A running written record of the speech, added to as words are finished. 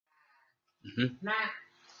Na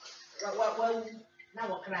wa na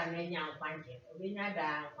wakra na nya kwanje obenya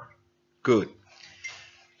da kwa. Good.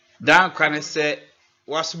 Dan kwane se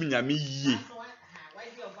wasum nyame yie.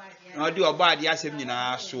 Na odi oba ade asem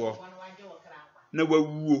nyina so. Na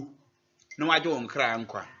wawuo. Na waje won kra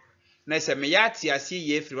nkwa. Na se me ya ate ase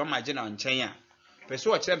ye firi mama je na nchen a. Pese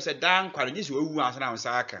o kyerem se dan kwa no gisi wawu ansa na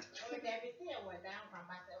nsa aka.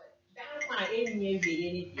 Dan kwa enye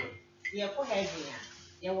wiye ni die. Ye ko heavy a.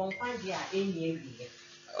 Ye won kwanje a enye wiye.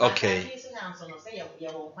 Okay.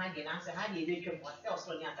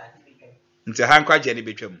 Nti ha nkwaje ne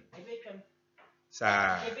betwam.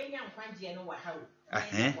 Sa.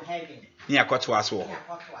 Ni akoto aso.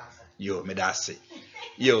 Yo, me da se.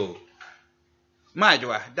 Yo.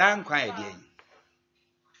 Majwa, dan kwa e die.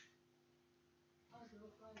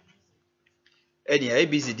 Eni e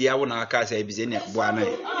busy dia wo na aka sa e busy ne bo anan.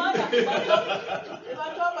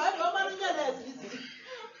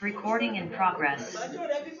 Recording in progress.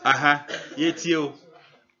 Aha, yetio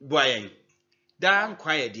boyen. Dan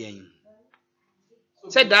kwa e die.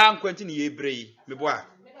 Se dan kwanti ne yebrei, me bo a.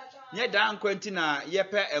 Nye dan kwanti na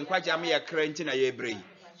yepe enkwaja me ye kranti na yebrei.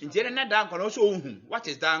 Nti ene na dan kwa no so ohun. What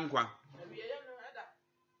is dan kwa?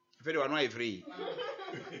 Fede wa no free.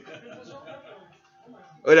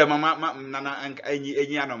 Ola mama nana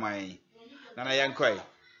enyi anoman. Nana yankoi.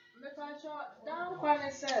 Dan kwa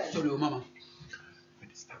ne se. Sorry mama.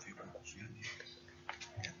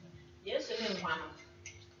 Yes, me nkwa no.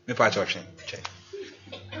 Me pa choshen. Check.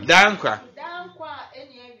 Dan kwa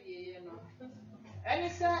Eni ewiye no. Eni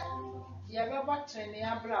se ye be botre ne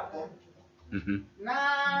abrabo.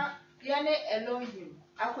 Na ye ne Elohim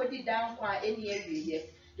akodi dan kwa eni ewiye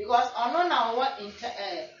because ono na wo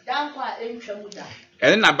dan kwa entwamu da.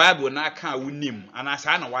 Ene na Bible na aka wunim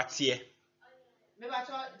anasa na watie. Me ba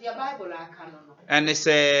to the Bible aka no. Ene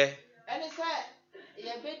se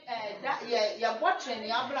ye be ye botre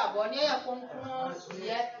ne abrabo ne ye konkon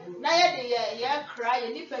ye na ye de ye cry ye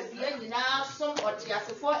nipa bia nyina som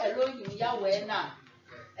otiasefo Elohim ya we na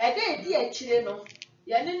ede di akire no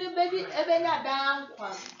ye ne bedi ebenya dan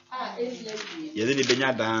kwa a eni ewie ye de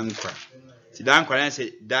benya dan kwa ti dan kwa na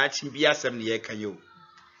se dachi bi asem ne ye kan yo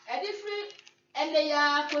ede free ene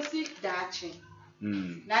ya kosi dachi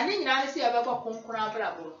na ni nyina ne se ye be konkon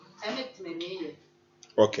abrabo ene tinene ye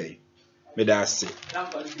okay me da se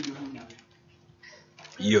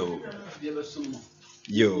yo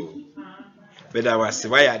me da wase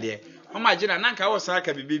wa ya de mama gina nanka wo sa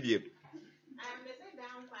aka bibibie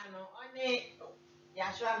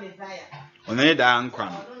Yashua Messiah. Ona dan kwa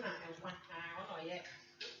no.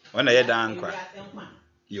 Ona ye dan kwa.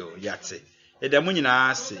 Yo, yate. Eda mu nyina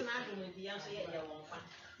ase.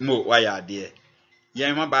 Mo wa ya de.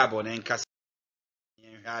 Ye ma Bible na nkasa.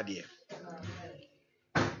 Ye hwa de.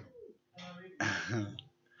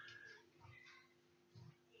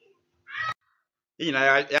 Nyina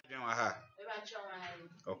ya dwen wa ha.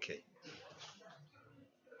 Okay.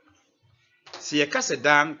 Si ye kasa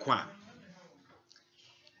dan kwa.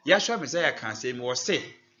 Yashua Messiah kan say me wo se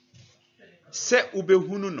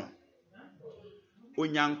ubehunu no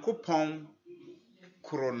onyankopon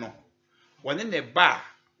kro no wone ne ba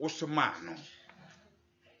wosoma no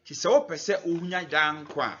ti se wo pese ohunya dan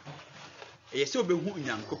kwa ye se obehu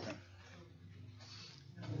onyankopon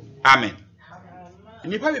amen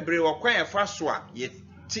nipa bebre wo kwan efa so a ye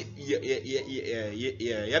ti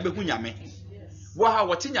ye behu nyame wo ha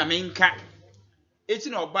wo ti nyame nka eti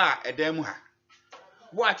na oba edam ha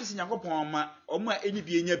wo ati si nyankopon oma eni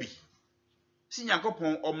bi enya bi si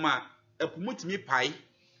nyankopon oma epumutimi pai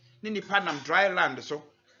ne nipa nam dry land so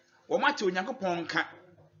wo mate onyankopon nka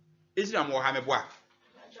eti na mo ha mebo a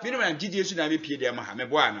bi no na gidie su na be pie dem ha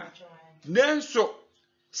mebo ana nenso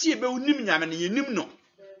si ebe unim nyame ne yenim no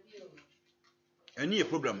eni e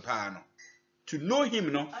problem pa no to know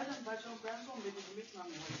him no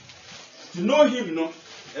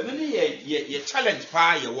eni ye challenge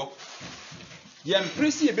pa ye wo ye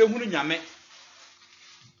mpresi ebe hunu nyame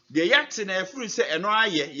de yate na efuru se eno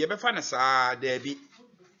aye ye befa na saa da bi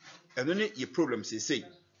eno ne ye problem sesei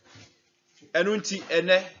eno nti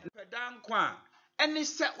ene pedan kwa eni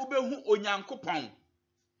se obehu onyankopon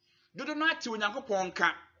dodo no ate onyankopon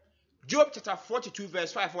ka Job chapter 42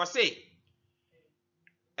 verse 5 was say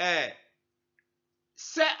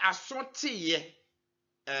se asote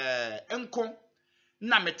enko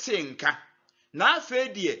na mete nka na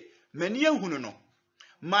afedie many ehunu no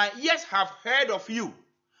my ears have heard of you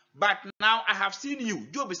but now I have seen you.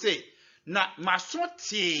 Job say na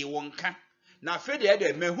masote wonka na afedie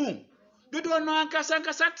de mehu dodo no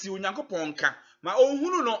ankasa ti onyankopon nka ma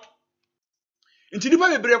ohunu no nti nipa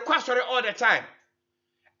bebre kwa sori all the time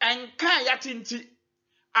enka yatinti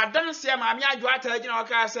Adanse maame adwo atagina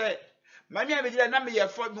oka say maame abegida na me ye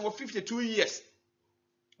 52 years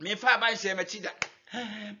me fa ban she ma chida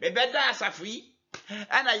me beda asafui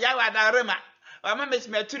ana yawa da rema ama me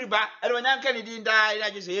meturiba ele onyanka ni din da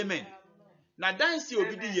ina je say amen na danse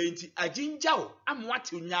obi di ye nti aginjawo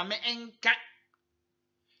amwate onyame enka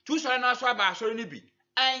tu so na so aba so ni bi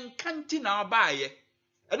enka nti na obaaye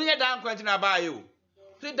ene ye dan kwanti na abaaye o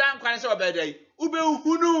ti dan kwan se obedai ube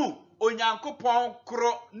hunu onyankopon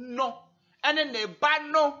kro no ene ne ba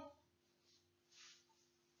no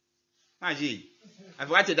maji I've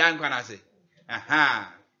got dan kwan ase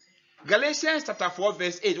aha Galatians chapter 4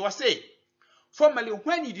 verse 8 was say formerly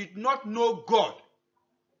when you did not know God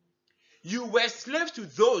you were slaves to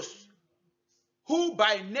those who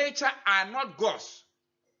by nature are not gods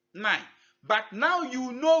 9 but now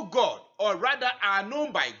you know God or rather are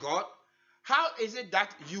known by God. How is it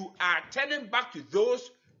that you are turning back to those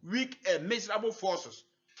weak and miserable forces?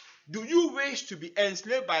 Do you wish to be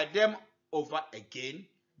enslaved by them over again?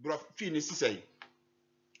 Bro, finish say.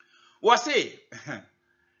 Was say,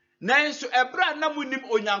 Nanso ebra na munim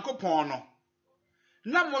onyankopon no.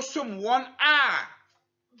 Na mosom won a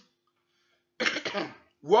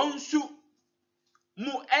won su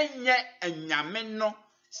mu enye anyame no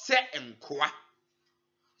se enkoa.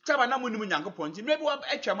 Taba na munim onyankopon ti mebi wa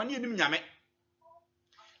atwa ne nim nyame.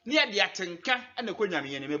 Ne ye de atenka na ko nyame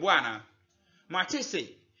ye ne mebu ana.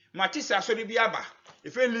 Matise asori bi aba.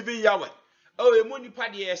 If you living yawe. Oh emu nipa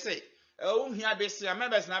de ye say. Oh hia besi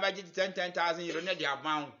members na ba gi 10,000 euro ne de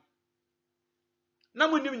aban. Na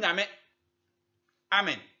munim nyame.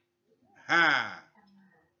 Amen. Ha.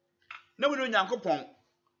 Na munim onyankopon.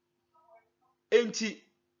 Enti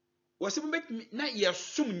wose bet na ye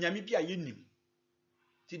sum nyame bi a ye nim.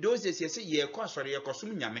 Ti those days ye say ye kosori ye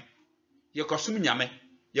kosum nyame. Ye kosum nyame.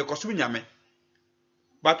 Ye kosum nyame.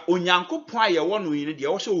 But onyankopon a ye wo no yin de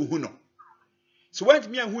wo so ohu no. So when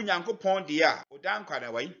me hu onyankopon de a o dan kwa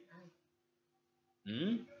na wai.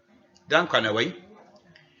 Dan kwa na wai.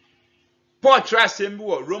 Paul tries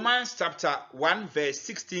to Romans chapter 1 verse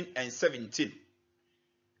 16 and 17.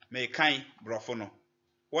 May kind brofo no.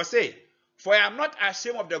 Was say, for I am not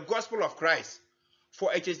ashamed of the gospel of Christ,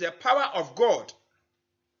 for it is the power of God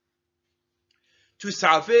to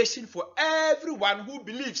salvation for everyone who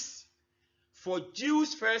believes, for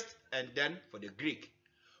Jews first and then for the Greek.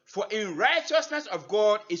 For in righteousness of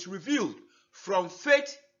God is revealed from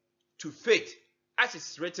faith to faith, as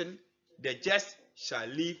is written, the just shall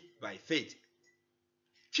live by faith.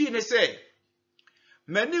 Chine say,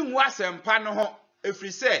 many nwasempa no ho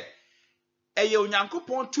efri say, eye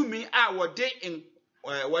onyankopon tumi a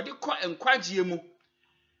wode ko enkwagye mu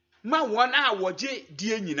ma won a woje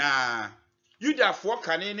die nyina Yudafo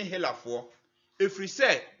kane ne Helafo efri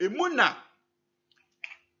say emuna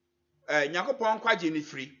nyankopon kwagye ne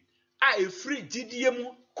firi a efri gidie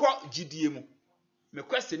mu ko gidie mu. Me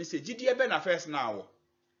question say gidie be na first na awo.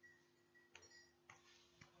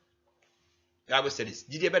 Bible says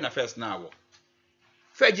gidie be na first na awo.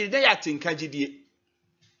 Fe gidie ya tinka gidie.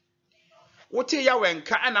 Wote ya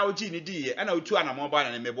wenka ana ogi ni diye ana otu ana mo ba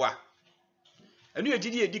na mebo a. Enu ye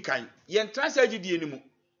gidie di kan. Ye ntrasa gidie ni mu.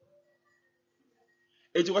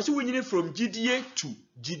 It was winning from gidie to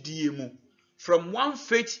gidie mu. From one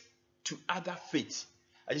faith to other faith.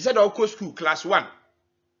 I said I'll go school class 1.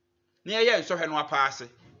 Near ye so heno pass.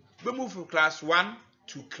 We move from class 1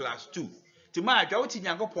 to class 2. To my jawti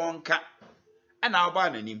nyankopon ka ana oba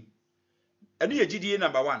nanim. Enu ye gidie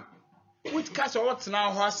number 1. Which cast what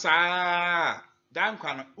now hosa dan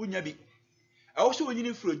kwan unya bi. I also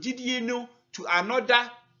winning from gidie no to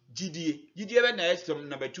another gidie. Gidie be na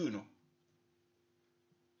number 2 no.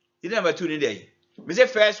 Gidie number 2 ni dey. Me say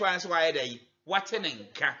first one so why dey. What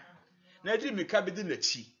nka. Na di me ka be di na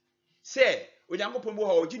chi. Say onyankopon bo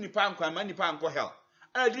ho ogi nipa nkwa ma nipa nkwa hell.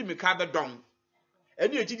 Ana di me ka be don.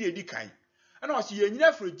 Enu e gidie di kan. Ana o se ye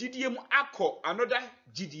nyina from gidie mu akọ another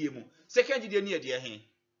gidie mu. Second gidie ni e de he.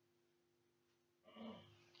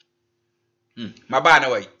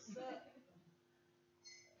 Mabana way.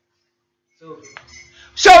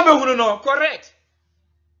 So be hunu no correct.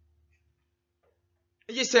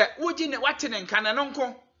 You say woji ne watene nka na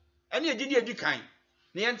nko. Ene egidi edi kan.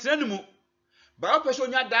 Ne yentra ne mu. Ba opeso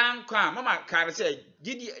nya dan kwa mama kare say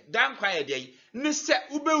gidi dan kwa e dey. Ne se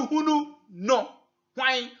ube hunu no.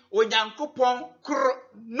 Hwan onyankopon kro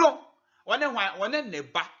no. Wone ne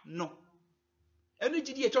ba no. Ene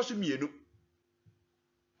gidi e toso mienu.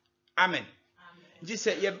 Amen. Je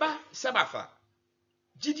say ye ba sabafa.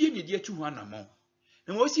 Gidie ne de atu ho anamo.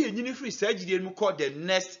 Na mo si enyini free sa gidie mu called the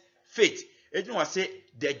next faith. It was say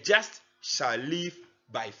the just shall live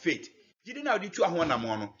by faith. Gidie na odi tu ho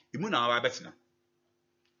anamo no, emu na wa betina.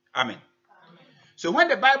 Amen. So when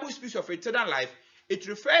the Bible speaks of eternal life, it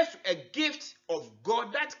refers to a gift of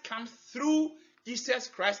God that comes through Jesus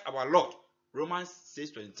Christ our Lord. Romans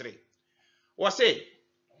 6:23. What say?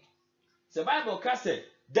 The Bible can say,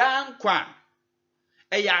 Dan Kwan,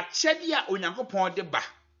 a ya chedia onyankopon de ba.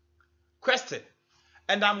 Question.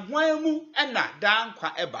 And I'm mu ena Dan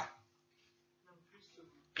Kwan eba.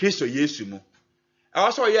 Kristo Yesu mu.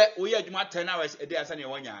 Also we adwuma 10 hours a day asane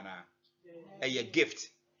wonya na. A gift.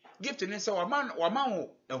 Gift ni say wama wo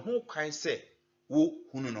ehu kwan say wo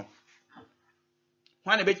hunu no.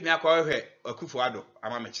 Hwan betimi akwa hwe Akufo-Addo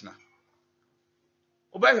ama mechina.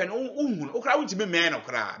 Obahwe no uhunu okra wuntimi men no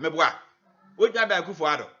kra meboa. Wodwa ba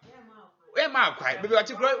Akufo-Addo. We ma kwai bebe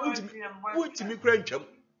ati kra wuntimi kra ntwam.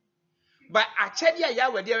 But achede ya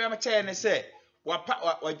wade ya mache ne say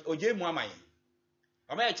wapa oje mu amaye.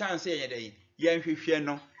 Ama ya chance ye dey yen hwehwe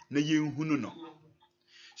no na yen hunu no.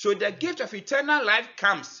 So the gift of eternal life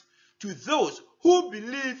comes to those who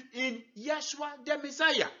believe in Yeshua the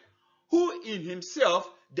Messiah, who in himself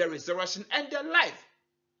the resurrection and the life.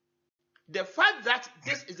 The fact that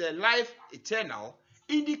this is a life eternal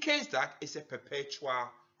indicates that it's a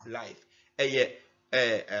perpetual life.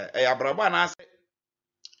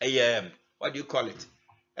 What do you call it?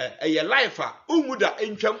 A life umuda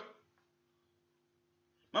encham.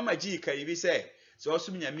 Mama G can say so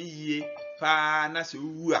also nyame yie pa na se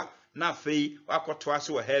wu a na fei wakoto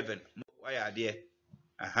aso wa heaven why are there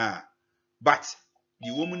but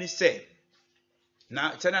the woman say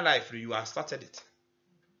now eternal life you have started it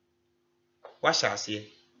what shall say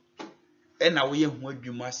and now we hu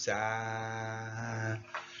adwuma saa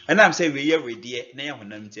and I'm say we here ready na ye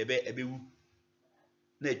honam ti ebe wu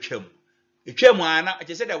na etwam ana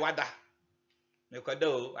I say the wada me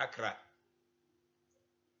kwado akra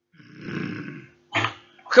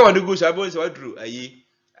Come on, go. I was what drew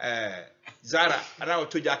Zara. I know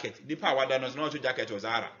two jacket. The power that was not two jacket was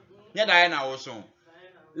Zara. Yeah, Diana also.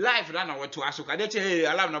 Life ran over to us. I did say,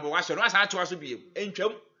 I love number one. So that's how to us be.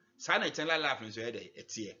 Ancient, son, eternal life in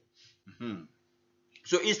it's here.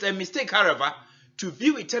 So it's a mistake, however, to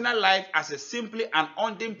view eternal life as a simply an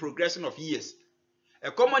unending progression of years.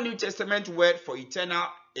 A common New Testament word for eternal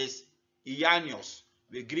is Ianios.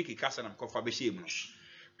 The Greek Casanam Kofabeshim.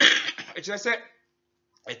 It's just a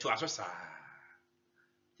it was so.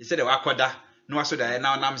 He said, Wakoda, no, so that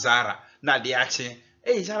now Nam Zara, not the action.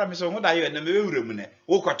 Eh, Zara, Miss Omoda, you and the room,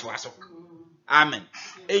 walk to us. Amen.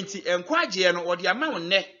 Ain't he enquired or the amount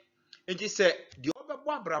neck? And he said, the other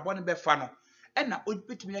Barbara Bonnie Befano, and now would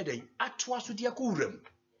put me a day at was with your cool room.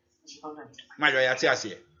 My way, I tell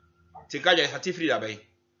you, take out your certificate away.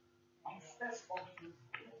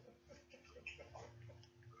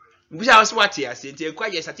 We shall swat here, since you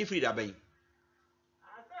acquire your certificate away.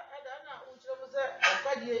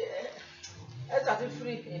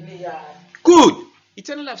 Good.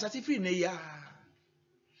 Eternal life certificate in a year.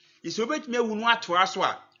 It's obeyed me who want to ask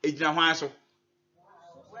what a dinner so.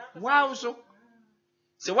 Wow, so.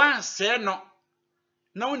 So one say no.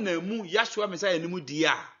 No, no, moo, Yashua Messiah, no,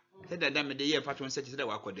 dear. Said that damn the year, Patron said to the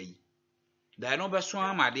work of the day. There are no best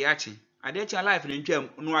swam at the action. I did your life in term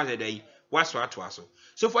no other day. What's what to us.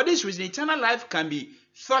 So for this reason, eternal life can be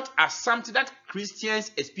thought as something that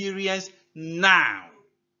Christians experience now.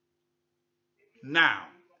 Now,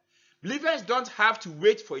 believers don't have to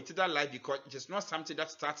wait for eternal life because it is not something that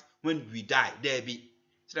starts when we die. There be.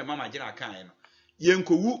 So the mama general can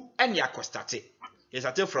yenkowu and yakostate. It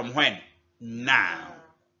started from when? Now.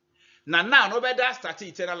 Now nobody started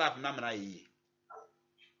eternal life namna yi.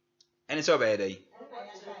 And it's over there.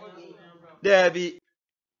 There be.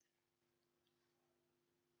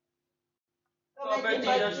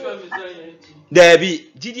 There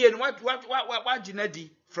be. Gideon, what Jinedi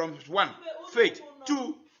from 1 faith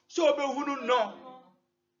 2 so be hunu no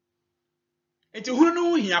enti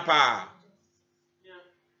hunu hia pa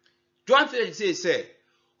John 3 say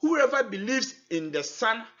whoever believes in the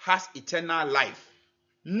Son has eternal life.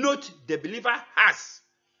 Note the believer has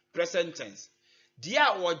present tense.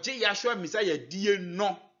 Dia oje Yeshua Messiah die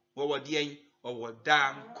no wo die or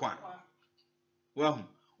dan kwan. Well,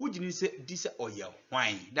 would you say this or your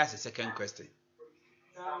wine? That's the second question.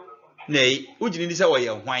 Nay, would you say or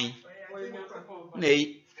your wine?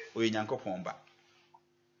 Nay, we Yankopon ba.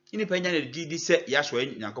 Independent did this say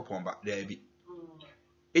Yashua Yankopon ba, there be.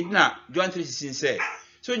 It now, John 3:16 said,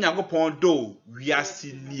 so Yankopon do we are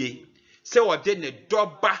silly. Say what did the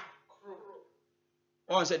dobba?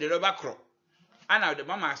 On said the rubber crop. And now the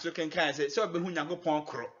mama so can say, so be who Yankopon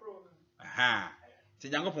crop. Aha. The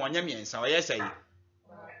Yankopon Yamian, so yes, say.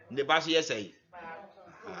 The bass, yes, say.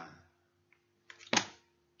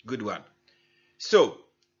 Good one. So,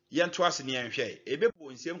 yan twas in the share. A bebo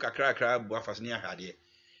onsiem kakra bu afaso ne ahade.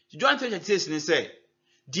 John 3:36 ne say,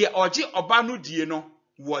 "Die oji oba no die no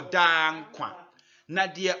wo daa nkwa. Na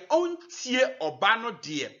die ontie oba no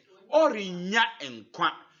die orinya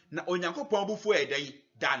nkwa. Na Onyankopɔn bufu edan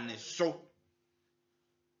dan so."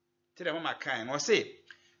 Tell mama kan o say,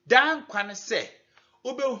 "Dan nkwa ne say,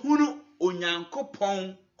 obehunu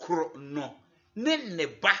Onyankopɔn kro no ne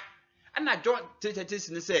ba." Ana John 3:36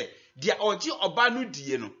 ne say, "Die oji oba no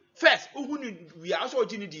die no." First, uhunu we also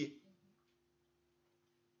oji ni die.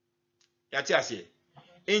 Yati ase.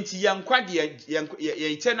 Enti yankwa de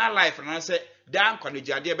ye eternal life na say dan kwa no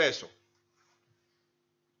giade be so.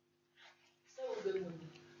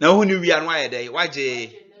 Na uhunu wi anu ayede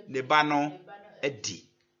waje ne ba no edi.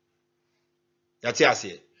 Yati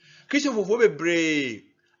ase. Christopher bebre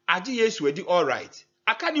age Yesu edi all right.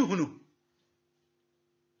 Aka ni hunu.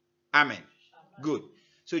 Amen. Good.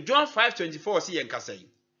 So John 5:24 see yenka say.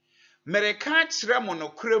 Mereka kire mo no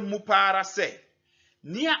kure mu para say.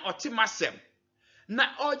 Nia otimasem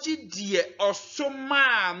na oji die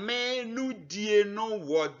osoma me nu die no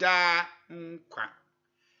woda nkwa.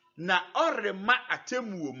 Na orema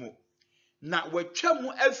atemu mu. Na watwa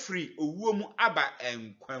mu afri owuo mu aba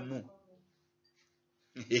enkwa mu.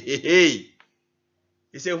 Hey.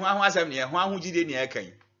 Ise hu asem ne hu ahugide ne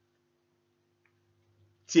akan.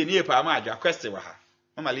 Tie ne pa ma adwa question wa ha.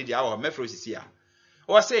 Mama lady awo mefro sisi a.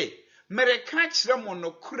 O say mereka kire mo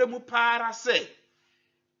no kure mu para say.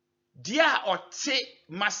 Dia ote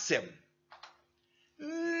masem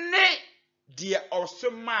ne dia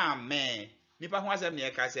osoma me nipa ho asem ne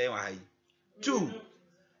ka say wa hai 2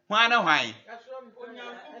 hwana hwan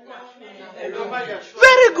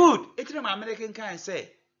very good etire ma American kan say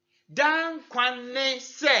dan kwanne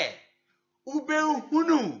say ube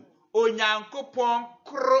hunu Onyankopon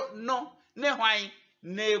kro no ne hwan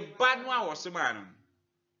ne ba no a wosoma no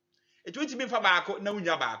etuti bi fa baako na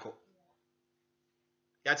unya baako.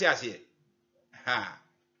 Yati ase. Ha.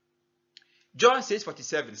 John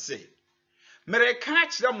 6:47 say, "Mereka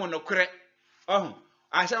kire mo nokre."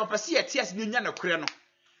 Asha opase yeti ase ne nya nokre no.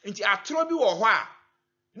 Nti atoro bi wo ho a,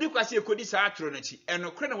 ne kwase ekodi sa atoro no chi,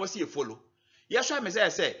 enokre na wose efolo. Yeso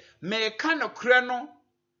amese say, "Mereka nokre no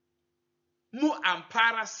mu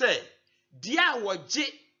ampara say, dia woje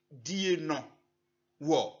die no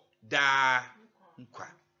wo da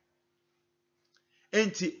nkwa."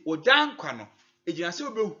 Enti oda nkwa no ejina se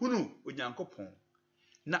obehunu Onyankopɔn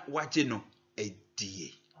na waje no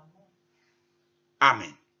edie.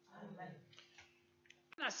 Amen.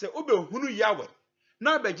 Na se obehunu Yahweh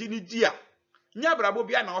na abaji ni dia nya brabo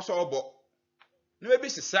bia na oso obo na be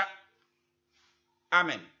sisa.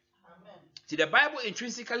 Amen. See, the Bible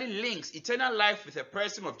intrinsically links eternal life with the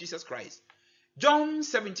person of Jesus Christ. John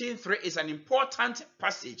 17:3 is an important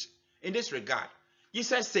passage in this regard.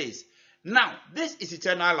 Jesus says, "Now this is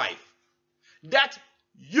eternal life, that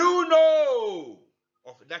you know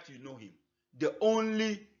him, the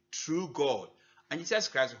only true God, and Jesus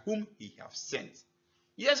Christ whom he has sent."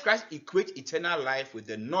 Jesus Christ equates eternal life with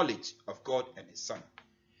the knowledge of God and his son.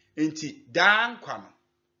 Enti dan kwano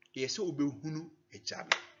yeso obehunu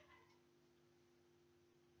ejabe.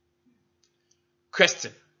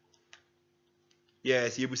 Question.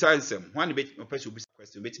 Yes, you busa ansem. One bit no person busa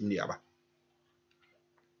question bit me aba.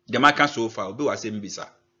 The man can so far obi was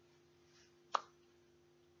mbisa.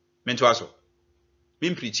 Mento aso.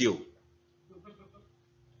 Min preach you.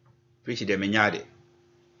 Preach the menyade.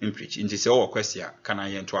 Min preach. Inti se o question can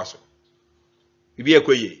I ento aso. Bibi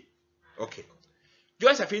ekoye. Okay.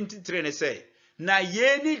 Joseph 23 ne say, "Na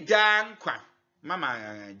yeni dan kwa."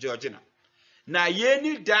 Mama Georgina. "Na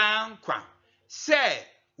yeni dan kwa. Se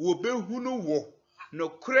wo behunu wo no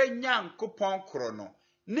kura Nyankopɔn kro no.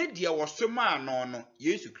 Ne dia wosoma no no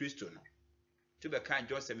Yesu Kristo no." To be kind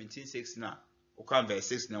John 17:6 na. Okwan verse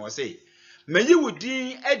 6 na say, "Meyi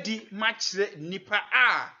wudin adi machre nipa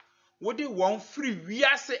a wode won free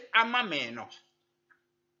wiase ama me no.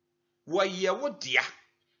 Wo ye wo dia.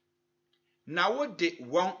 Na wode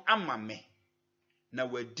won ama me. Na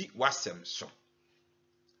wadi wasem so."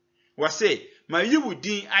 Wo say, "Mayi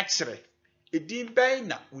wudin achre. Edin bɛn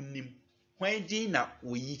na unim. Hwan din na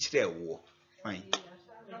woyi kire wo?" Hwan?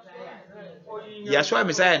 Yashua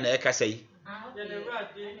Messiah na eka say.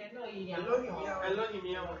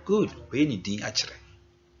 Good. We ni din achre.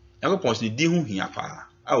 Yakopon ni din hu hia pa.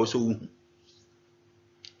 A wo so hu.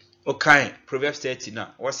 Okay, Proverbs 30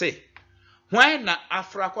 na. Wo say, "Hwan na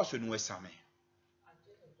afra kwaso no asame?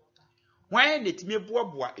 Hwan na timi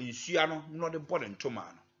boaboa ensua no no de bɔ ne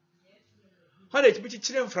ntoma no? Hwan na timi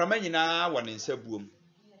chichire mframa nyina wɔ ne nsa buom?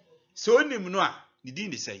 So onim no a, ne din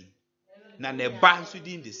de sɛn? Na ne ba nso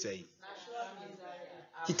din de sɛn?"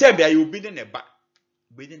 Kitabia you be ne ba.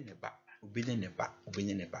 obedient neba, obedient neba,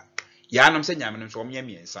 obedient neba. Ya nam se nyame no so omye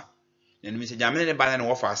miensa. Na nim se nyame ne ba na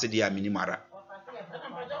wo fa ase dia minimara.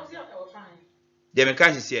 Dem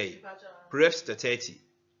kan se say Proverbs 30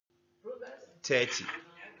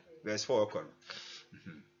 verse 4 okon.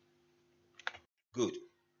 Good.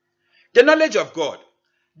 The knowledge of God.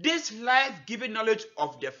 This life-giving knowledge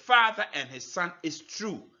of the Father and His Son is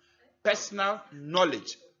true personal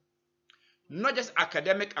knowledge, not just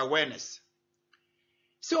academic awareness.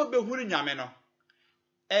 So be hunu nyame no.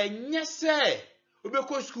 Enye say obe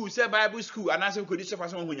ko school say Bible school and aso ko di so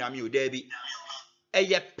hu nyame o there bi.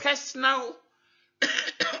 Eye personal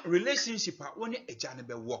relationship a woni eja ne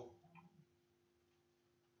be wo.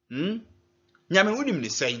 Nyame wonim ne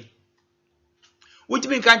say. What you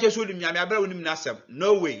mean can't just hold him?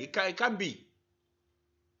 No way, it can't be.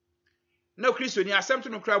 No Christian, you are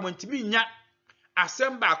no crowd when to me, nya,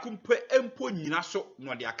 assemble kumpe empo nina so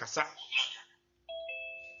no de akasa.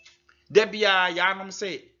 Debia yanum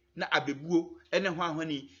say, na abebuo, ene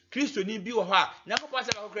hwani, Christian ni bi wo ha, na ko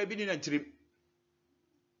pasa ba kra bi ni na ntrim.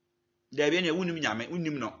 There be na unim nyame,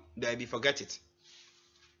 unim no, there be forget it.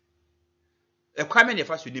 E kwame ne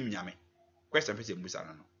fa so nim nyame. Question pese mbusa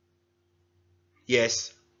no.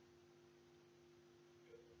 Yes.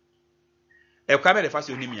 E kwame de fa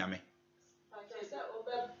so nim nyame.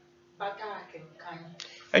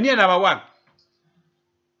 And here number 1.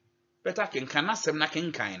 Better can na sem na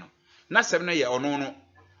kenkan no. Na sem na ye ono no.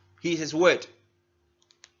 He is his word.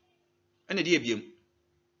 And the biem.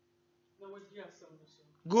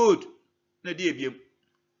 Good. Na die biem.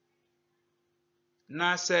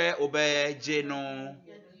 Na se obeje no.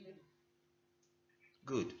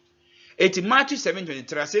 Good. Eti Matthew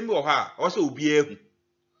 7:23 asem bi wo ha also obi ehu.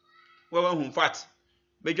 We hu fat.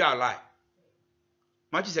 Bedwa lie.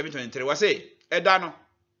 Matthew 7:23 was say eda no.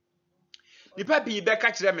 Nipa bi be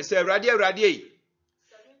ka kire me say awrade yi.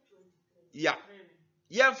 Ya.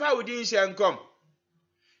 Yemfa odin hye nkom.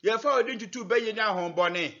 Yemfa odin tutu be ye nya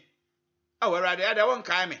honbone. Awo awrade ada won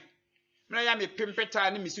kai me. Me ya me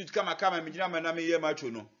pimpeta ne me suit kama me gina na me ye macho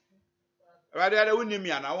no. Awrade ada wonni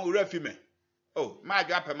mi ana won wura fi me. Oh, my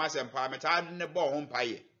job per mass empowerment, I didn't ball home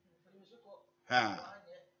pie.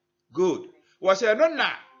 Good. Was a no na.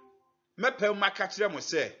 Mepe ma catch them was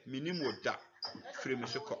say, minimum da. Free me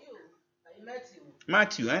so call.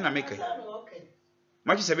 Matthew, and I make it.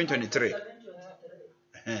 Matthew 7:23.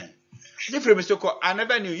 Different me so call. I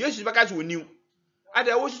never knew. Yes, because we knew. I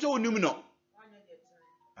there was so new no.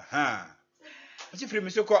 Different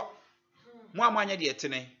me so call. More money the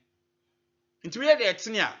etene. Into where the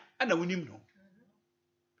etene, and I will know.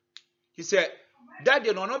 He said,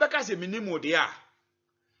 Daddy, no, because a minimum there.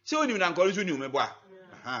 So you don't call you me boy.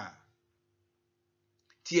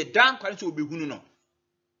 Tia dan quality will be huno.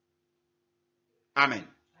 Amen.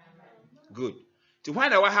 Good. To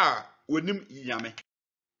find out how would him yame.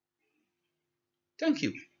 Thank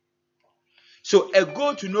you. So a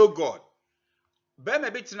go to know God. Bear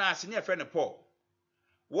a bit now, senior friend of Paul.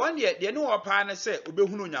 One year, they know our partner said, Ube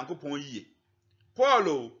huno yanko pon ye.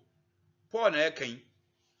 Paul na king.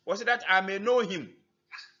 Was it that I may know him?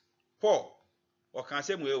 Paul, or can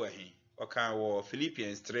say we were him, or can war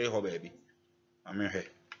Philippians 3 ho baby. Amen.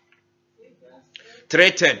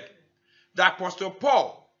 3:10. The Apostle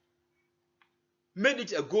Paul made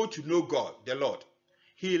it a goal to know God, the Lord.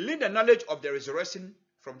 He learned the knowledge of the resurrection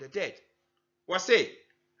from the dead. Was say,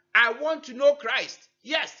 I want to know Christ.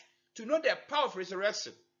 Yes, to know the power of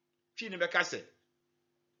resurrection. Chinebeka said,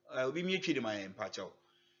 I will be me treating my empacho.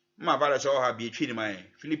 My father shall have be treating my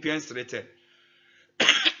Philippians 3:10.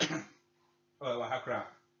 Oh, Hakra.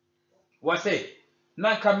 What say?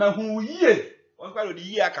 Nakamahu ye. One part of the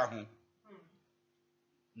year kahu.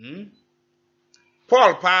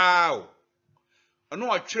 Paul Pow. I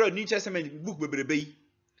know a true New Testament book baby.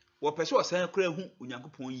 What person was saying, Cray who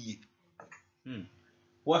Uyankupon ye.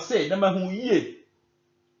 What say? Namahu ye.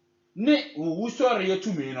 Ne, who sorry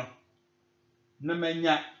to me no.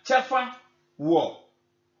 Namanya Chafa war.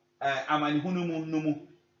 Amani hunumu numu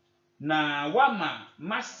na wama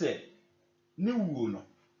masse ni wuo no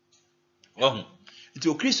nti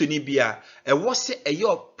o Kristo ni bia e wo se e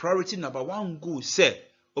your priority number 1 goal say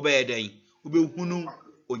obeyeden obehunu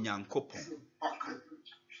onyankopon.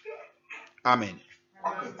 Amen.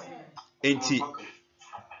 Enti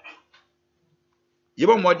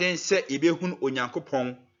yebo modern say ebehunu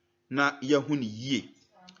onyankopon na yehunu yie.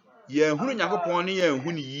 Yehunu onyankopon ne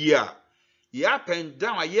yehunu yie a ya pen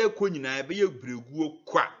down a ye ko nyina be ye breguo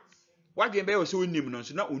kwa wadwen be so onim no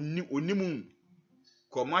so na onim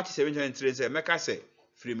ko Matthew 7:23 say meka say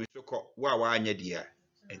free me so ko wa anya dia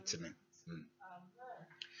entene.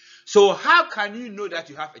 So how can you know that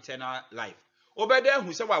you have eternal life? Obeda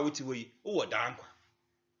hu se wa wuti wo yi, wo dan kwa.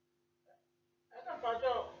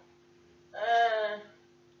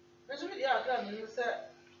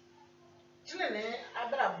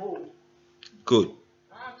 Good.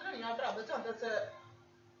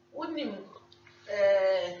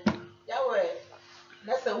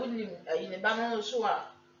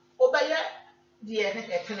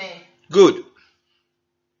 Good.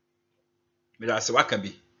 That's what can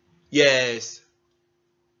be. Yes.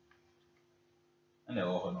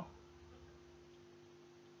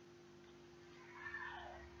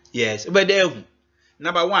 Yes. Obeda.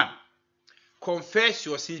 Number 1. Confess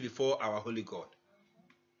your sins before our holy God.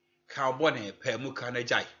 Kaubone per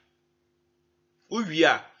mukanajai.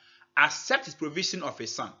 Uwia accept his provision of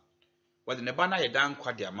his son. What the nebana yedan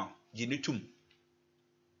kwa diama. Jinitum.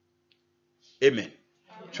 Amen.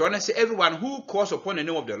 So I say everyone who calls upon the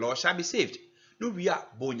name of the Lord shall be saved. No, we are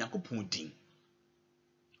Bonyankupundin.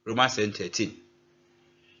 Romans 10:13.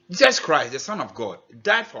 Jesus Christ, the Son of God,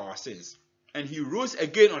 died for our sins, and he rose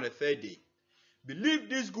again on the 3rd day. Believe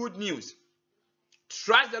this good news.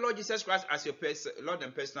 Trust the Lord Jesus Christ as your Lord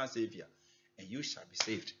and personal Savior, and you shall be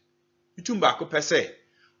saved. Utumbako pese,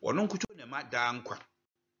 onunkuto nema dankwa.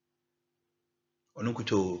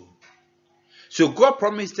 Onunkuto. So God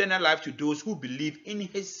promised eternal life to those who believe in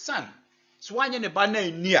his son. So why ne ba na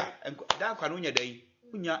nia and dankwa no nya dai.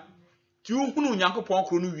 Unya ti hunu Nyankopon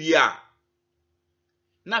kro no wi a.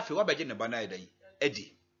 Na fe wa beje ne ba na dai.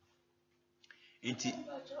 Edi. Inti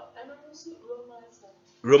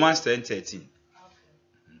Romans 10:13.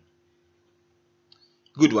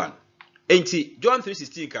 Good one. Inti John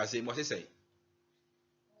 3:16 ka say what say?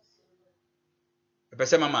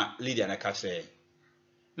 Pese mama Lydia na ka say.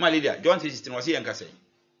 Ma Lydia, John 3:16 was here say.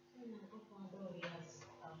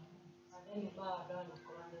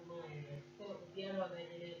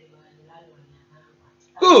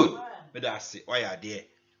 Good. But that's it. Why are there?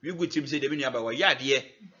 We good team say the mini about why are there?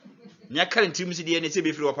 Nya current team say the say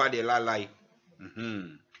be free up the lie.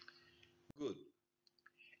 Good.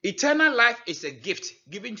 Eternal life is a gift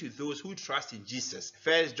given to those who trust in Jesus.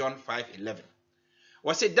 1 John 5:11.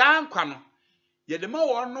 Was it down kwano? Ye the mo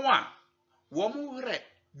won no a wo mo wre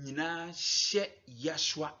nyina hye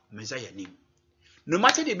Yeshua Messiah nim. No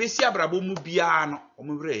matter the besi abrabo mu bia no o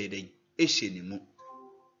mo wre den e hye ni mu.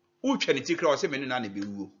 Utwa ne tikra o se me no na na be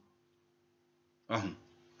wuo.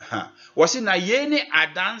 Wasi na ye ne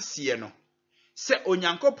adanse no se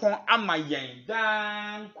Onyankopon ama yen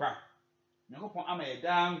dan kwa. Onyankopon ama yen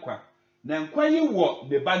dan kwa. Na nkwa yi wo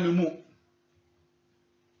be ba no mu.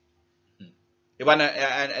 E ba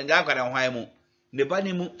na nja kwa na hwan mu. Ne ba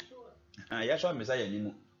ni mu. Yeshua Messiah ni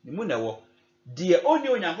mu. Ni mu na wo. Die oni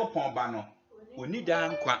Onyankopon ba no oni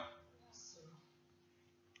dan kwa.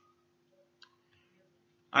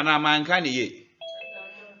 Ana manka ne ye.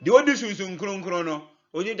 De odi sunsun kronkron no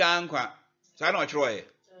oni dan kwa. Sa na o kyerɛ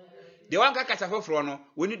de wanka kasa foforo no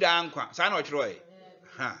oni dan kwa. Sa na o kyerɛ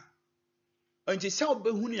Anti se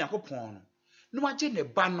obehunu Yakopon no no agye ne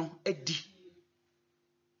ba no adi.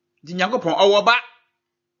 Di Yakopon owo ba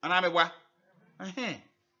ana mebwa.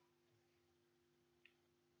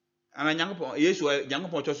 Ana Yakopon Yesu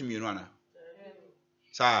Yakopon tosu mienu ana.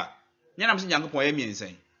 Sa nyanam se Yakopon ye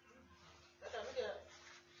miensen.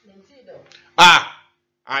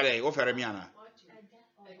 Ale wo fere mi ana.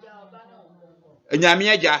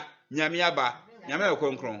 Nyame agya, nyame aba, nyame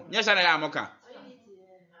okonkron. Nyesa na ya amoka.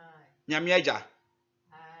 Nyame agya.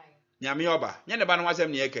 Nyame oba. Nya ne ba no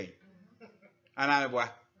wasem ne yekan. Ana mebwa.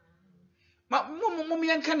 Ma mum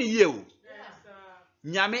yanka ne ye o.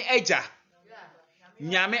 Nyame agya.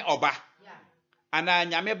 Nyame oba. Ana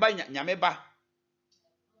nyame ba nyame ba.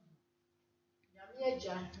 Nyame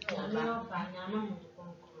agya, nyame oba, nyame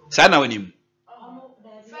okonkron. Sa na wonim.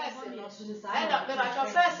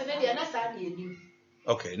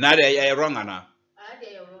 Okay, now they are wrong, Anna.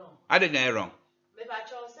 I didn't wrong.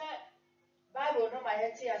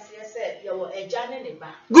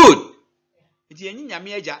 Good. It's a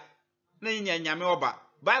Yamiaja, Nanya Yamioba.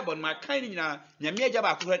 Bible, my kind in Yamiaja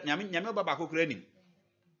Yamioba.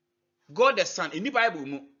 God the Son in the Bible.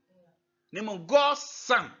 Name of God's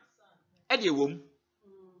Son. Eddie womb.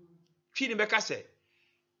 Feeding Becca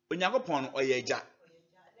Onyakopon oyeja.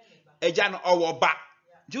 Eja no owo ba.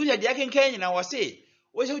 Julia de akenkan nyina wo se,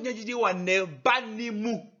 wo se onyagidi wo ne ba ni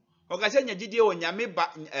mu. O ka se nyagidi wo nyame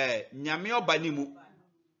ba nyame oba ni mu.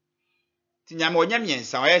 Ti nyame onyame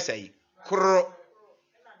ensa o yesai. Kro.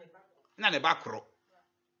 Na ne ba kro.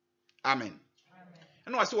 Amen.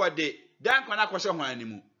 Eno wo se wo de dan kwa na kwose hwan ni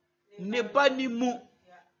mu. Ne ba ni mu.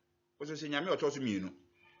 Wo se nyame otoso mienu.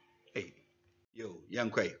 Hey. Yo,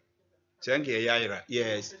 yankwai. Thank you, Yaira.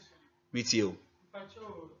 Yes. Meet you.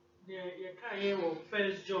 You can't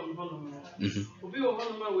First John Honoma. Obi o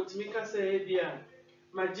Honoma with me can say dear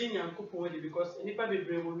Maginian Kupodi because nipa be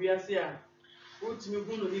brave we are here. Would me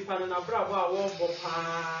who nipa na bravo a war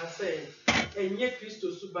bopa say and yet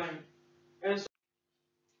Christo Suban. And so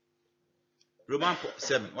Roman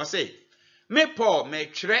 7. What say? Me Paul me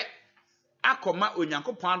tre akoma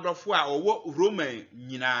onyankopon adofo a owo Roman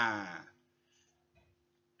nyina.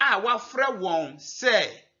 A wafrɛ wɔn sɛ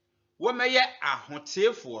wɔmɛyɛ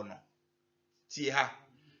ahoteefo no. Tie ha.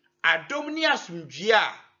 Adom ne asomdwie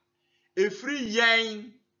a efiri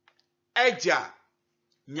yɛn agya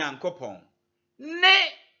Nyankopɔn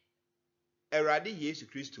ne Awurade Yesu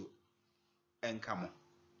Kristo enka mo.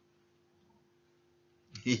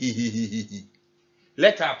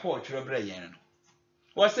 Letter Paul twerɛ brɛ yɛn no.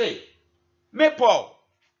 What say? Me Paul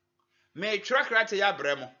me twerɛ krata ya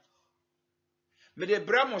brɛ mo. Me de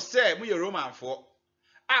brɛ mo sɛ mo yɛ Romanfo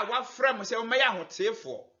a wafrɛ mo sɛ wɔmɛyɛ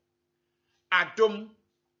ahoteefo. Adom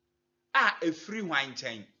a efiri hwan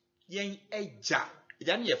nkyɛn yɛn agya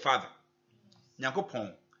ne yɛ father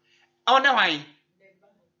Nyankopɔn ɔne hwan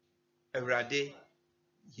Awurade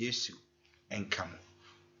Yesu enka mo.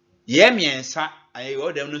 Ye miensa ayi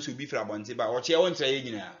odem no so bi fra bonte ba o che won tra ye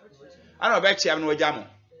nyina ana oba chia no wagya mo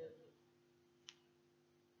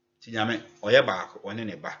ti nyame oye baako one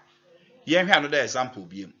ne ba ye hwe another example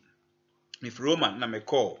bi em if Roman na me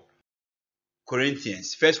call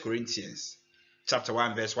Corinthians, 1 Corinthians chapter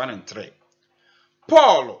 1 verse 1 and 3.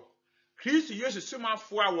 Paul Christ Jesus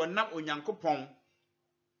sumafo a wonam onyankopɔn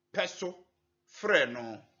peso frɛ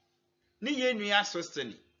no ne ye nua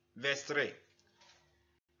Sostene verse 3.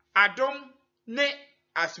 Adom ne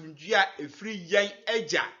asomdwie a efiri yɛn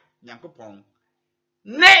agya Nyankopɔn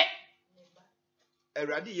ne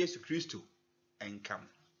Awurade Yesu Kristo enkam.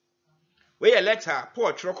 We a letter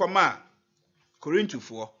Paul twerɛ kɔma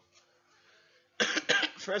Korintofo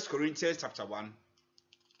 1 Corinthians chapter 1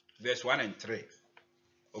 verse 1 and 3.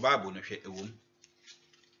 Obaabo no hwɛ ewom.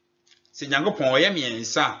 Se Nyankopɔn ɔyɛ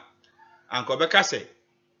miensa anka ɔbɛka sɛ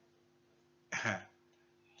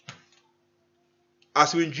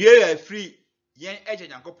asomdwie a efiri yɛn agya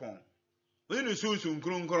Nyankopɔn oni no sunsun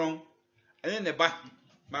kronkron ene ne ba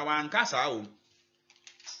ma wanka saa o.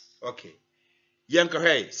 Okay. Yɛn ka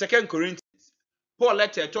hwɛ 2 Corinthians Paul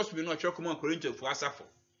letter to me no twerɛ kɔma Korintofo asafo.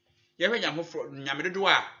 Yɛhwɛ nyamedodo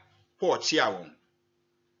a Paul chia wɔn.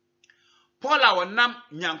 Paul a wɔnam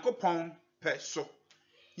Nyankopɔn pɛ so.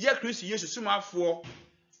 Yɛ Kristo Yesu sumafo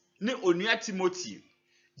ne onua Timothy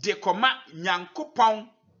de kɔma Nyankopɔn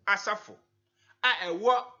asafo a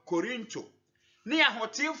ɛwɔ Korinto ne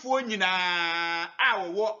ahoteefo nyinaa a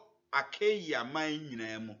wɔwɔ Achaia man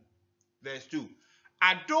nyinaa mu. Verse 2.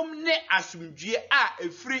 Adom ne asomdwie a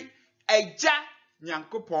efiri agya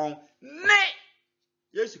Nyankopɔn ne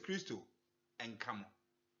Yesu Kristo enka mo.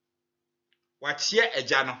 Wachia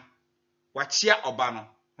agya no, wachia oba no,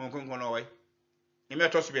 honkonkon no wai. Ime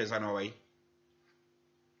to so biasa no wai.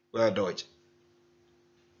 Well dodge.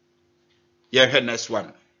 Yeah, next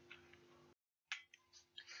one.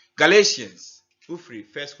 Galatians. Ufri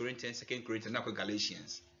 1 Corinthians, 2 Corinthians, now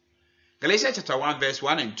Galatians. Galatians chapter 1 verse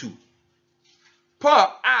 1 and 2.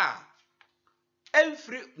 Paul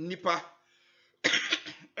every nipa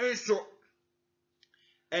enso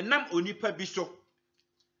enam onipa bi so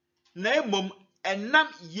na emom enam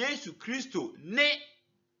Yesu Kristo ne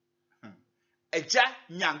agya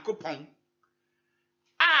Nyankopɔn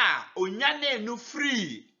onya na enu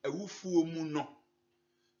free awufuo mu no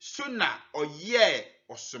so na oyɛ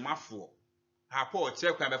osomafo ha Paul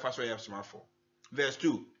tell kwan befa so oyɛ osomafo. Verse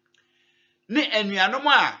 2. Ne anuanom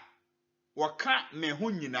a wɔka me ho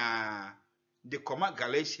nyinaa de kɔma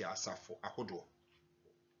Galatia asafo ahodo.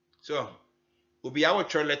 So obi awo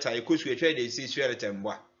twerɛ letter ekosu etwerɛ de si twerɛ letter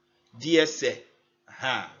mboa dear say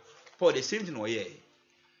Paul the same thing oyɛ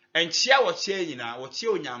enchia wɔkyɛ nyinaa wɔkyɛ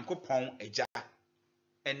Onyankopɔn agya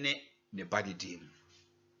ene ne badidim.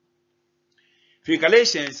 Fi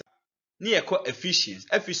Galatians ne yɛkɔ Ephesians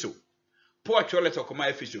Paul twerɛ letter kɔma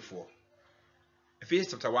Ephesians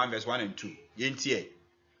Ephesians chapter 1 verse 1 and 2 yentie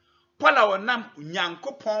Paul a wɔnam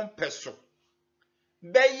Nyankopɔn pɛ so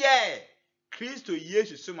bɛyɛ Kristo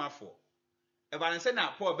Yesu sumafo. Eba nse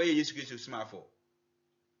na Paul bɛyɛ Yesu Kristo sumafo.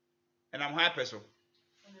 And I'm happy so.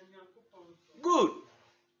 Good.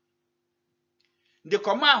 The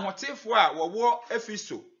command hotefo a wɔwɔ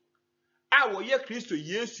Efeso a wɔyɛ Kristo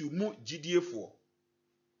Yesu mu gidiefo.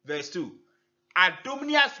 Verse 2. Adom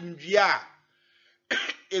ne asomdwie a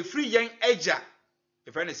efiri yɛn agya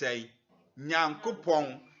efra ne sɛ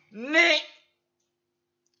Nyankopɔn ne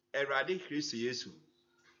Awurade Kristo Yesu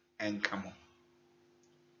enka mo.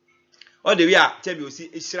 All the way a tell me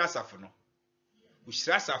osi ehyira asafo no.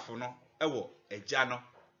 uhyira asafo no ewo agya no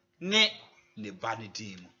ne ne ba ne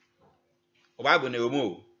din mu o bible na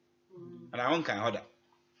ewom and I won't can order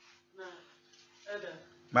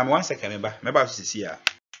mama 1 second remember to see here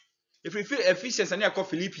if we feel Ephesians and call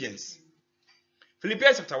Philippians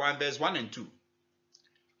chapter 1 verse 1 and 2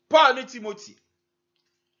 Paul and Timothy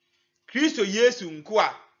Kristo Yesu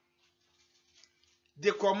nkwa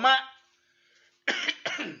de koma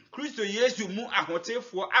Kristo Yesu mu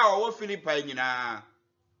ahotefo a owo Philippi nyina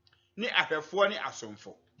ni ahwefo ni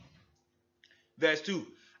asomfo verse 2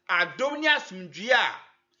 adom ni asomdwe a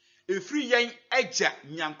efiri yen agya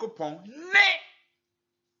Nyankopon ne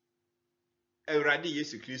Ewurade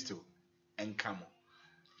Yesu Kristo enkamo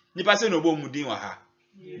nipa se no bo mudin wa ha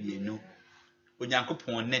yenu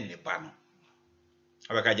Onyankopon ne ne ba no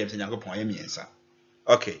abaka James Nyankopon ye miensa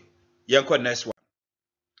okay yenko next one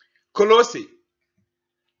Colossians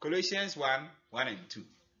 1 and 2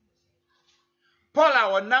 Paul a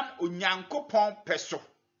wonam Onyankopon peso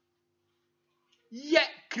ye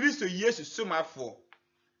Kristo Yesu somafo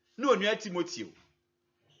na onua Timothy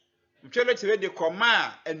mtwele tewe de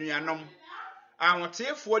koma anuanom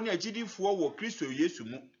ahotefo ne agidifo wo Kristo Yesu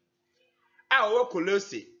mu a wo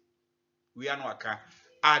Colossae wi anu aka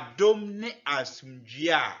adom ne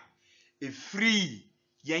asumdwe a efri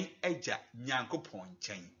yen agya Nyankopon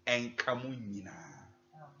nkyɛn enka mu nyina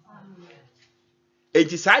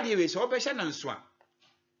enti saade we so obehye na nso a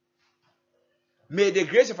may the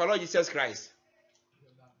grace of our Lord Jesus Christ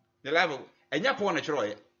the love of enya Paul na chiro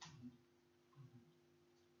ye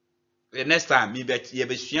the next time me bet ye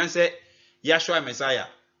besua se Yahshua Messiah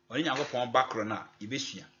oni Nyankopon bakro na ye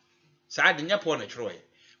besua saade nya Paul na chiro ye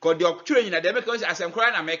because the opportunity na dem make us asem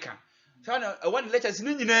kra na meka so na one letters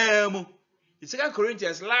ni nyina mu the 2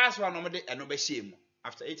 Corinthians last one no de eno be shame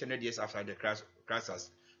after 800 years after the Christ has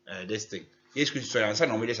this thing yes Christ so answer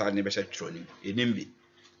no me dey ne be share training enimbi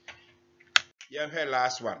yeah here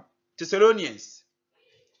last one Thessalonians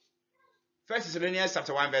 1 Thessalonians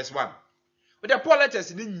chapter 1 verse 1 with the Paul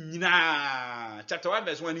letters ni nyina chapter 1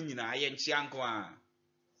 verse 1 ni nyina ye nchia nko a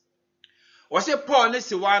wo se Paul ne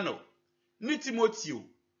Silwano ni Timothy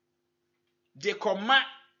de koma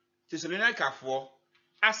Thessalonians kafo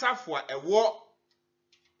asafo a ewo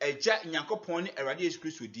agya Nyankopon ne Awurade Yesu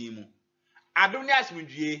Kristo din mu adom ne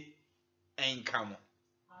asomdwie enka mo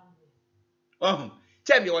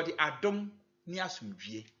tell me what the adom ne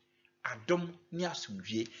asomdwie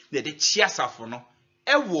na de chia asafo no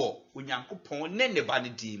ewo Onyankopon ne ne ba ne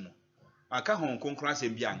din mu aka hon konkron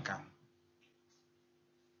asem bi anka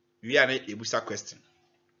we are a busa question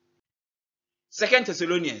 2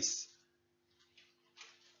 Thessalonians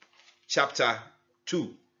chapter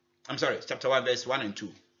 1 verse 1 and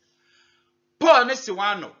 2 Paul ne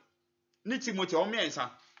Silwano ni Timothy o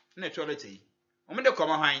miensa na etwolete yi o me de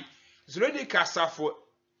koma hwan zuredi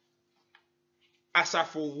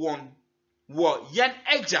asafo won wo yan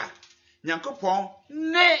agya Nyankopon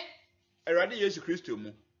ne Awurade Yesu Kristo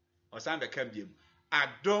mu o san be ka biem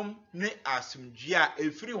adom ne asomdwe a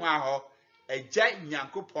efiri hwa ho agya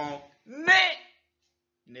Nyankopon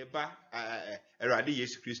ne ba Awurade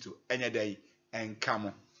Yesu Kristo enya dai enka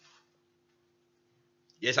mo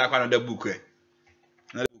yes akwa no da book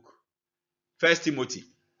na book 1 Timothy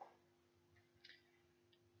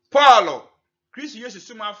Paul Kristo Yesu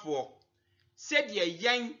sumafo said ye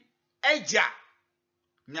yen agya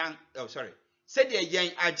said ye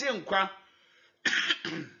yen agye nkwa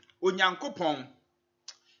Onyankopon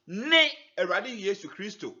ne Awurade Yesu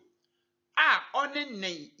Kristo a one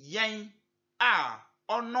ne yen a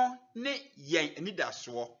ono ne yen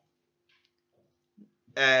anidaso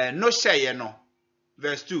no share no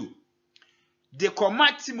verse 2 de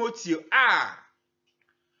koma Timothy a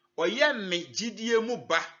oye me gidie mu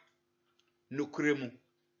ba nokure mu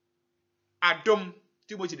adom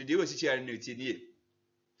Timothy de we sichi are na tie nie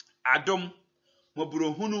adom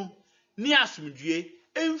mobrohunu ni asomdwie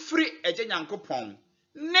emfiri agya Nyankopon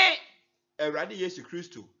ne Awurade Yesu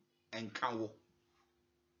Kristo enka wo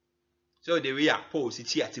so the way Paul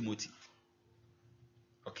sichi a Timothy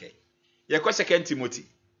okay ye ko 2 Timothy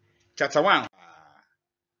chapter 1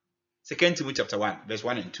 2 Timothy chapter 1 verse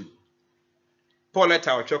 1 and 2 Paul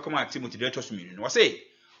letter o chokoma Timothy de to suminu no say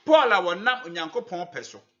Paul a wonam Onyankopon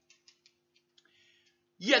peso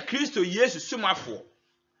ye Kristo Yesu sumafo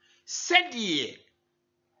sedie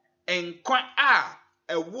enkwa a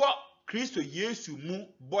ewo Kristo Yesu mu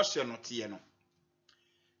boshe no tie no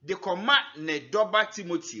de koma ne doba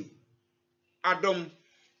Timothy adom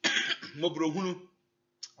mobrohunu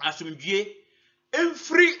asomdwie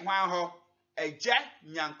emfiri hwan ho agya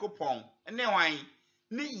Nyankopon ne hwan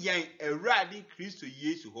ni yen Awurade Kristo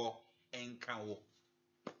Yesu ho enka wo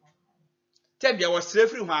Tebia was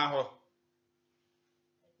slavery ho.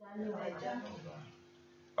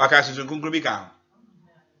 Wakasu kunkubi ka.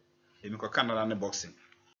 Emi ko Canada na boxing.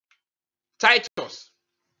 Titus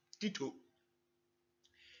Tito.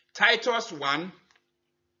 Titus 1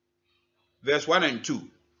 verse 1 and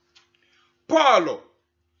 2. Paulo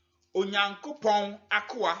Onyankopon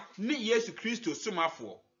akoa ni Yesu Kristo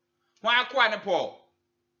somafo. Hwan akoa ne Paul?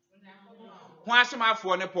 Hwan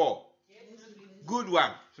somafo ne Paul? Good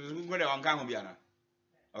one. So go there on kan ho bia na.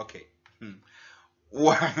 Okay.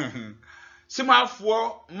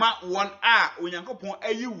 Somafo ma won a Onyankopon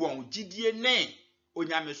ayi won gidie ne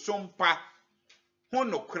onyamesompa ho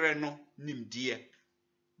nokre no nimdie.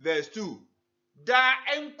 Verse 2. Da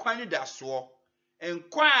enkwani da so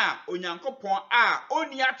enkwa a Onyankopon a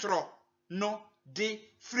oni atro no de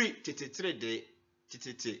free titetre de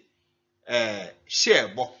titete share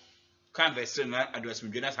bo kan verse na address me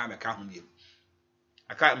dwena sa me ka ho biem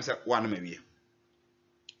aka me se one ma wie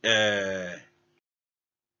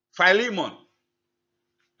Philemon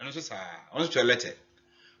ano so sa ono so letter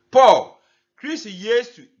Paul Chris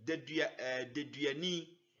Yesu de duani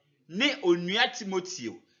ne onua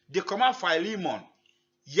Timoteo de command Philemon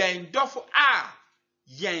yen dofo a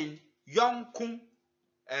yen yonkun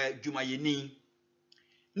dwumayeni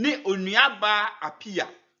ne onua ba Apia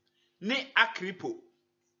ne Akipo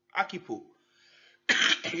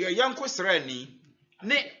ye yonko srani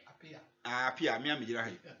ne Apia me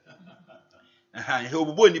amgira ha he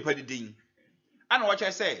obubo nipa didin ana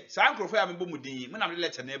wacha say sa nkrofo ya mebo mudin me na me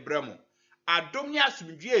letter na ebramo adom ne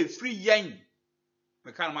asumdwe efri yen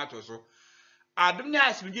me kan mato so adom ne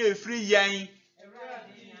asumdwe efri yen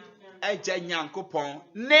eja Nyankopon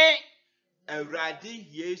ne Awurade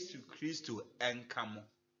Yesu Kristo enkamo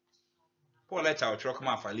Paul letter o tro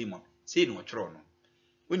come Philemon say no tro no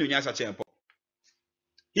woni onya sa chen Paul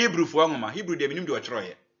Hebrew fo ngoma Hebrew de minim de o tro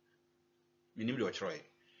ye minim de o tro ye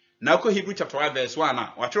na ko Hebrew chapter 1 verse 1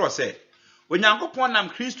 na wa tro say Onyankopon nam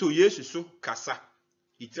Kristo Yesu so kasa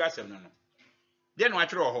itirasem no no de no wa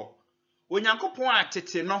tro ho Onyankopon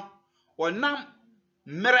atete no onam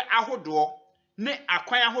mere ahodo ne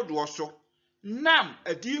akwan ahodo so nam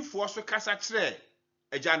adifo so kasa kire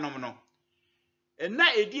agyanom no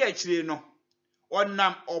na edi akire no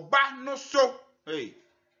onam oba no so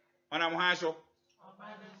onam ha so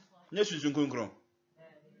nye susun konkron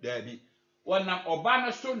dabi onam oba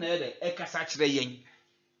no so na ede ekasa kire yen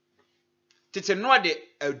tete no de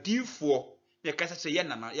adifo ne kasa kire yen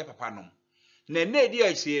na ye papa nom na edi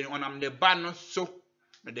akire onam ne ba no so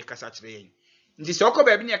na de kasa kire yen ndi se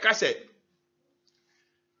okoba bi ne kasa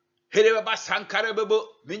Hele baba sankare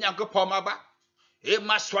bebo Nyankopon maba e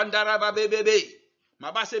maswandara ba bebebe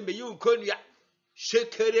maba se mbe yu konua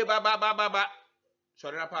shekere baba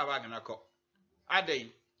sori na pa ba gna ko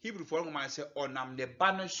adai Hebrew for ngoma se onam de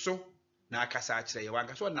ba no so na akasa akire ye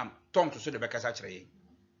wanka so onam tom to so de be kasa akire ye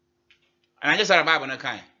ananje sara Bible no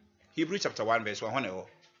kan Hebrew chapter 1 verse 1 ho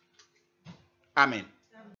amen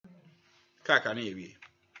kaka na ye wie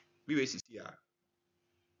bi we sisi ya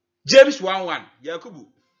James 1:1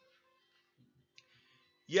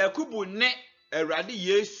 Yakubu ne Awurade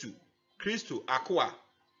Yesu Kristo akoa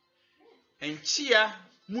enchia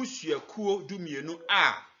musuakuo dumienu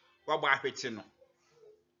a waba ahwete no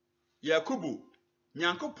Yakubu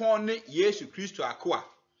Nyankopon ne Yesu Kristo akoa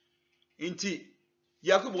enti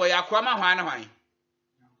Yakubu yakoa ma hwan na hwan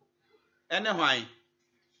ene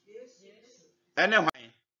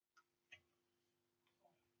hwan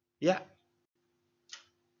ya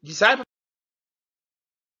disciple